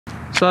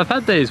So I've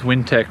had these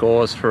WinTech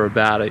oars for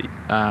about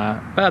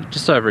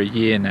just over a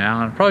year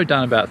now, and I've probably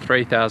done about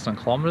 3,000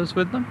 kilometers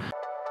with them.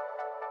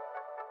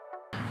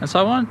 And so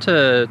I wanted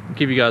to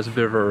give you guys a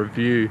bit of a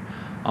review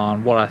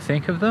on what I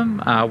think of them,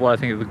 what I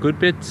think of the good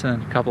bits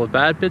and a couple of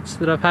bad bits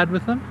that I've had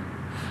with them.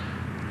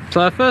 So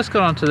I first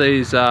got onto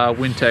these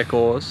WinTech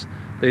oars.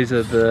 These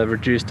are the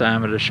reduced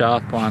diameter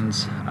shaft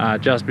ones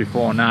just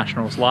before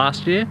Nationals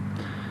last year.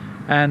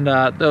 And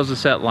there was a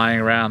set laying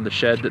around the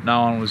shed that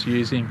no one was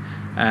using,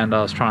 and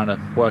I was trying to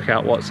work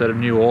out what set of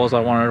new oars I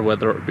wanted,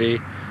 whether it be, you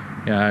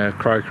know,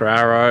 Croker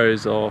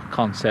Arrows or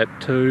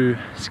Concept 2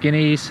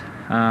 skinnies,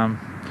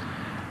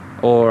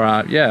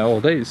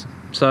 or these.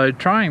 So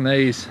trying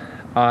these,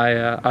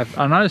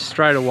 I noticed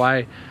straight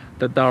away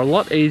that they're a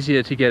lot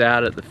easier to get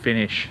out at the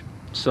finish.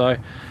 So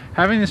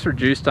having this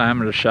reduced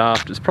diameter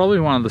shaft is probably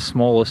one of the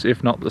smallest,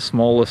 if not the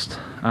smallest,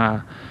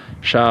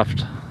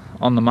 shaft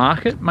on the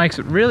market. Makes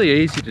it really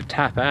easy to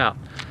tap out.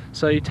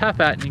 So you tap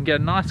out and you can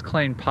get a nice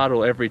clean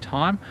puddle every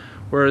time,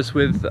 whereas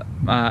with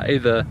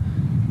either,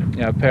 you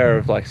know, a pair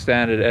of like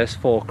standard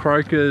S4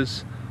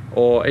 Crokers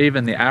or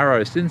even the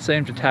Arrows didn't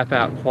seem to tap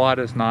out quite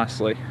as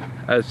nicely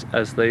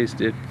as these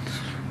did.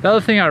 The other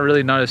thing I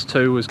really noticed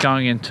too was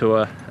going into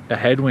a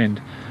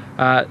headwind.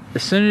 As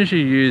soon as you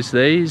use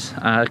these,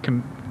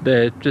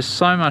 they're just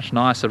so much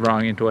nicer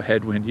rowing into a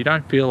headwind. You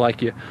don't feel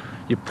like you're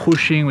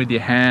pushing with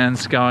your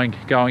hands going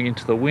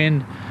into the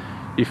wind.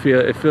 It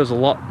feels a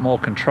lot more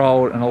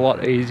controlled and a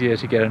lot easier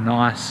to get a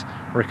nice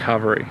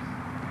recovery.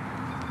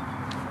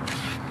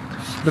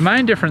 The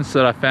main difference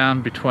that I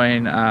found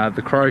between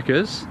the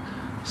Crokers,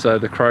 so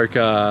the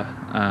Croker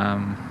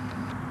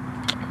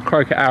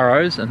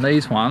Arrows and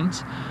these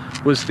ones,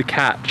 was the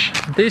catch.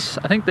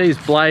 I think these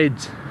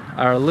blades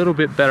are a little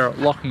bit better at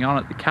locking on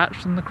at the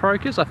catch than the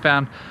Crokers. I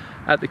found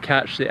at the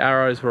catch the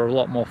Arrows were a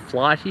lot more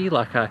flighty,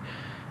 like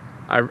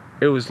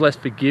it was less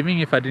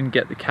forgiving if I didn't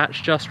get the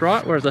catch just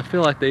right, whereas I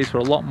feel like these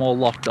were a lot more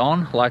locked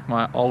on, like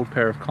my old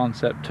pair of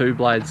Concept 2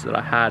 blades that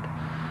I had.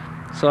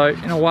 So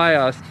in a way,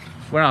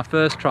 when I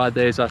first tried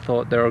these, I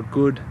thought they're a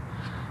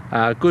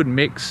good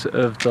mix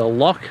of the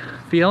lock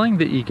feeling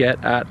that you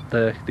get at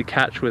the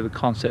catch with the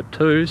Concept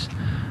 2s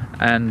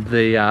and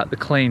the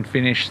clean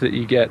finish that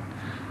you get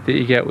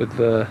with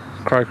the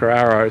Croker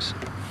Arrows.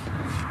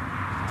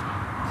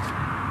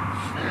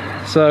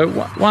 So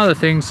one of the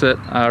things that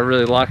I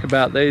really like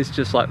about these,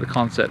 just like the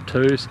Concept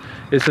 2s,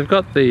 is they've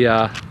got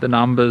the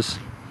numbers,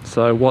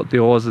 so what the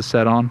oars are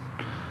set on,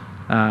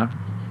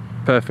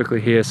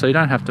 perfectly here, so you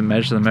don't have to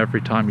measure them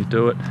every time you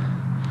do it.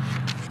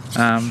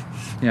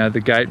 You know,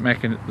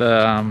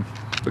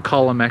 the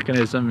collar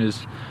mechanism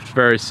is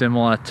very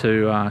similar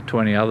to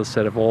any other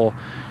set of oar.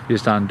 You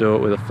just undo it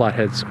with a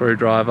flathead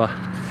screwdriver.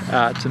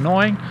 It's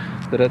annoying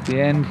that at the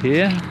end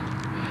here,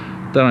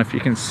 don't know if you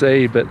can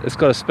see, but it's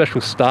got a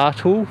special star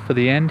tool for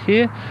the end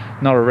here,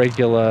 not a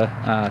regular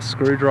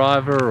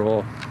screwdriver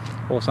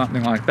or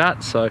something like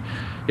that, so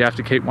you have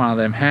to keep one of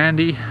them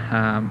handy.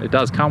 It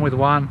does come with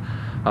one.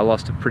 I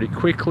lost it pretty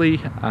quickly,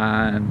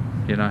 and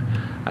you know,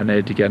 I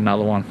need to get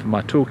another one for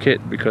my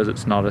toolkit because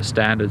it's not a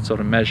standard sort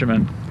of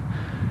measurement.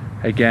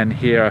 Again,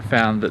 here I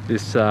found that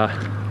this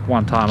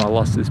one time I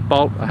lost this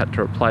bolt, I had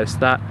to replace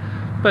that,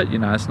 but you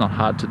know, it's not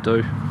hard to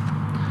do.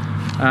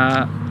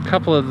 A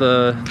couple of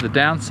the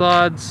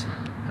downsides,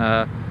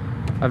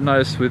 I've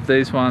noticed with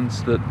these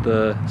ones that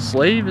the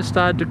sleeve has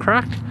started to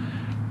crack.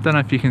 Don't know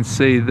if you can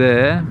see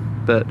there,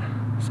 but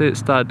see it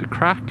started to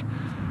crack.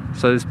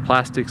 So this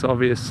plastic's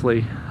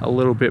obviously a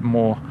little bit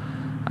more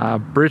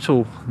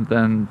brittle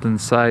than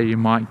say you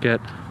might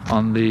get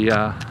on the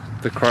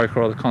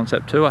Croker or the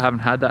Concept 2. I haven't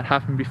had that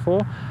happen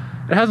before.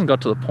 It hasn't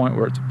got to the point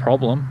where it's a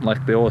problem,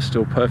 like the oar's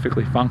still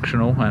perfectly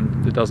functional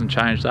and it doesn't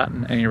change that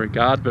in any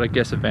regard, but I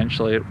guess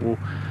eventually it will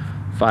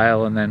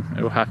fail and then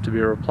it will have to be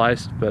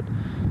replaced, but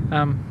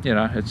you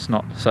know, it's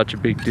not such a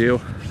big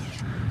deal.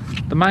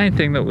 The main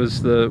thing that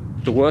was the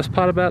worst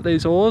part about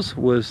these oars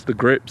was the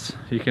grips.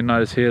 You can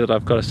notice here that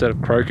I've got a set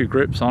of Croker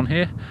grips on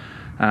here.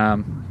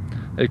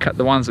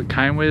 The ones that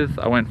came with,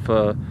 I went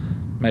for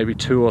maybe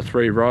 2 or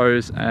 3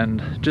 rows,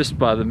 and just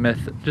by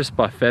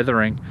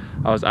feathering,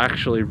 I was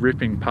actually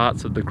ripping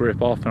parts of the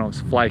grip off and I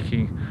was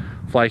flaking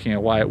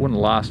away. It wouldn't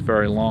last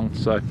very long,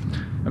 so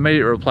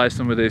immediately replaced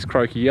them with these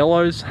Croker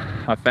yellows.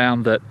 I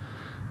found that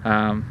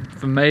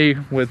for me,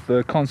 with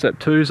the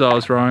Concept 2s I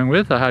was rowing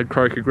with, I had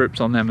Croker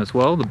grips on them as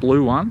well, the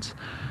blue ones.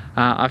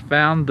 I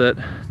found that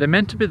they're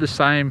meant to be the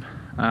same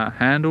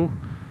handle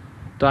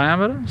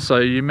diameter, so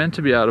you're meant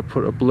to be able to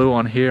put a blue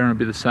on here and it'd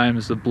be the same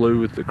as the blue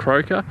with the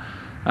Croker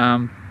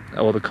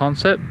or the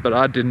Concept, but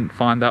I didn't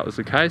find that was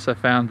the case. I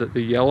found that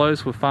the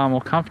yellows were far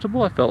more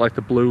comfortable. I felt like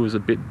the blue was a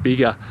bit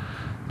bigger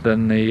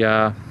than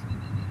it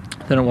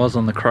was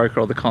on the Croker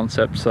or the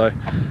Concept, so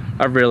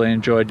I've really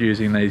enjoyed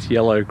using these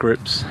yellow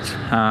grips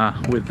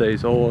with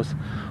these oars,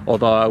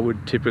 although I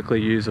would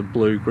typically use a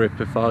blue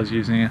grip if I was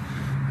using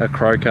a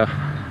Croker.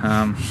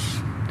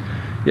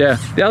 Yeah,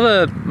 the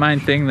other main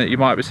thing that you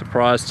might be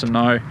surprised to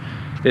know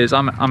is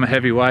I'm a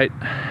heavyweight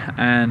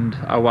and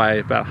I weigh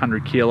about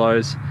 100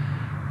 kilos.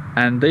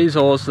 And these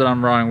oars that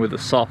I'm rowing with are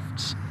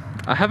softs.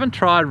 I haven't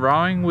tried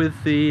rowing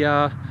with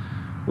the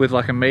with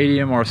like a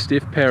medium or a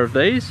stiff pair of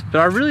these, but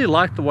I really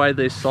like the way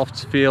these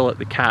softs feel at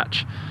the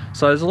catch.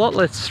 So there's a lot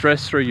less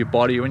stress through your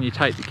body when you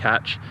take the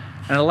catch,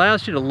 and it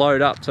allows you to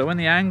load up. So when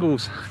the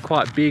angle's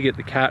quite big at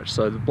the catch,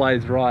 so the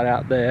blade's right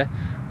out there,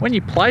 when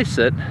you place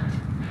it,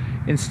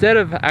 instead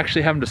of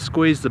actually having to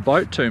squeeze the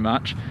boat too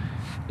much,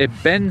 it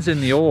bends in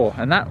the oar,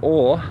 and that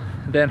oar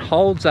then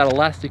holds that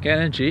elastic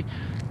energy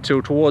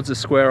towards the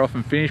square off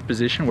and finish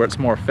position where it's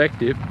more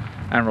effective,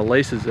 and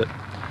releases it.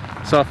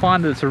 So I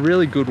find that it's a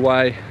really good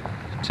way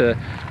to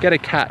get a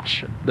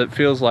catch that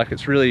feels like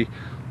it's really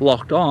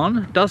locked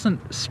on,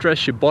 doesn't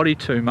stress your body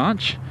too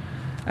much.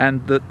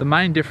 And the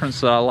main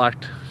difference that I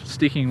liked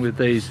sticking with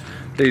these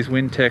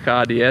WinTech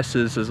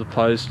RDSs as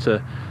opposed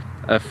to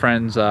a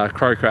friend's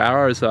Croker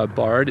Arrows that I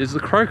borrowed is the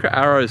Croker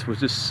Arrows were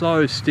just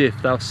so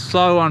stiff. They were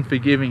so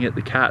unforgiving at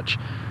the catch.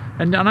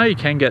 And I know you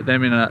can get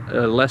them in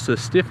a lesser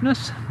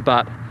stiffness,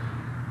 but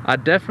I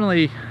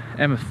definitely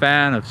am a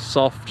fan of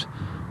soft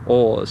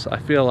oars. I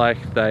feel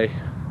like they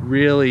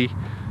really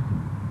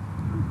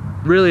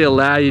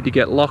allow you to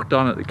get locked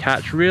on at the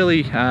catch.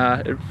 Really,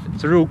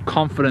 it's a real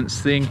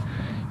confidence thing.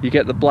 You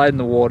get the blade in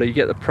the water, you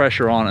get the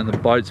pressure on, and the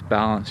boat's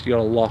balanced. You got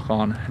to lock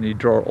on, and you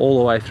draw it all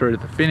the way through to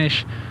the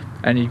finish,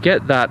 and you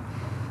get that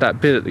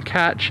bit at the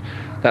catch,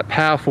 that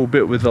powerful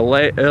bit with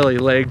the early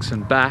legs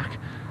and back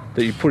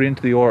that you put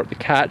into the oar at the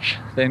catch,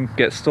 then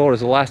gets stored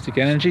as elastic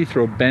energy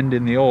through a bend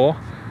in the oar,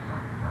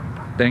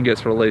 then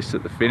gets released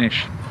at the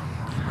finish.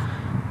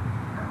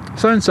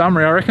 So in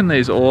summary, I reckon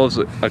these oars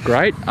are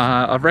great.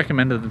 I've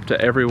recommended them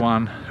to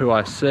everyone who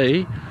I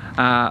see.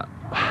 I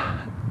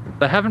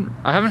haven't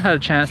had a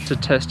chance to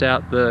test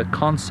out the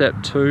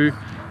Concept 2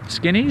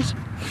 skinnies,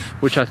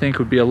 which I think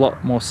would be a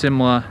lot more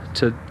similar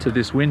to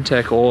this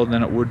WinTech oar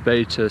than it would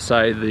be to,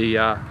 say,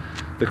 the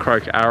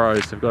Croker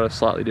Arrows. They've got a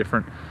slightly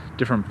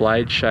different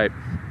blade shape.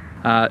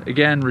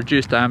 Again,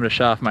 reduced diameter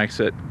shaft makes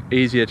it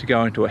easier to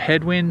go into a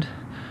headwind.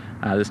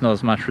 There's not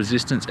as much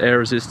resistance, air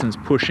resistance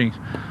pushing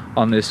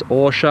on this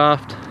oar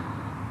shaft,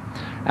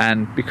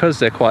 and because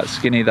they're quite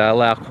skinny, they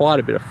allow quite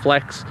a bit of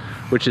flex,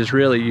 which is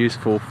really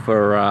useful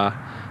for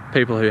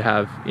people who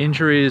have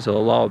injuries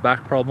or lower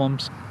back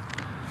problems.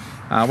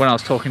 When I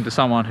was talking to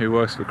someone who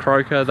works for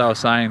Croker, they were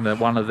saying that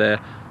one of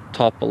their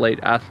top elite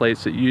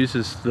athletes that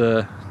uses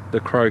the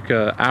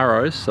Croker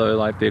Arrows, so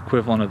like the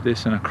equivalent of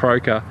this in a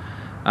Croker,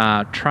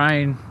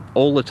 train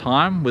all the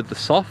time with the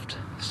soft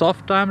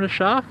diameter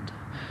shaft.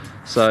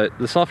 So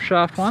the soft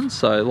shaft ones,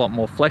 so a lot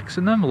more flex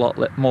in them, a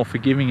lot more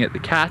forgiving at the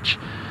catch,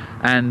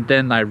 and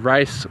then they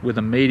race with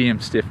a medium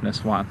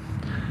stiffness one.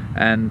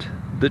 And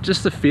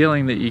just the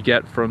feeling that you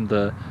get from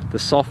the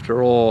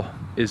softer oar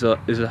is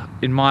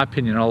in my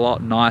opinion a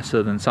lot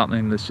nicer than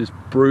something that's just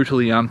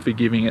brutally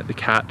unforgiving at the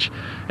catch,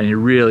 and you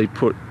really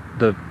put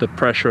the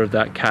pressure of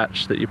that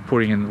catch that you're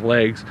putting in the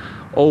legs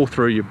all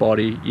through your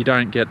body. You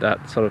don't get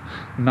that sort of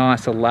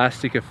nice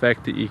elastic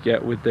effect that you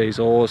get with these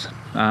oars.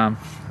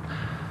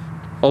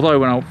 Although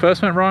when I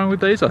first went rowing with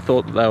these, I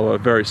thought that they were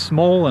very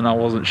small and I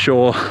wasn't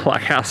sure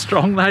like how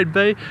strong they'd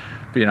be.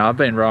 But you know, I've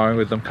been rowing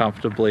with them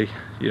comfortably,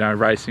 you know,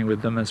 racing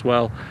with them as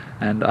well,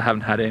 and I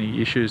haven't had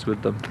any issues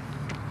with them.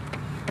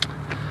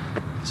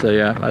 So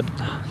yeah, I'd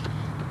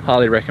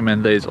highly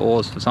recommend these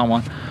oars for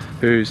someone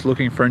who's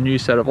looking for a new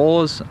set of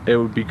oars. It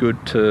would be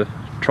good to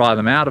try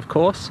them out, of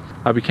course.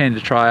 I'd be keen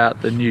to try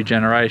out the new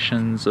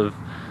generations of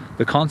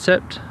the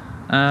Concept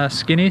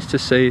skinnies to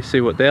see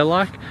what they're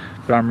like.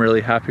 But I'm really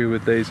happy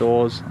with these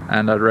oars,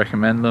 and I'd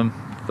recommend them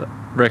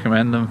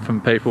from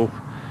people,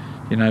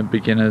 you know,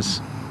 beginners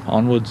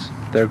onwards.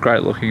 They're a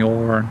great looking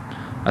oar, and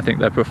I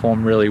think they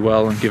perform really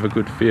well and give a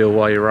good feel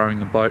while you're rowing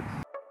the boat.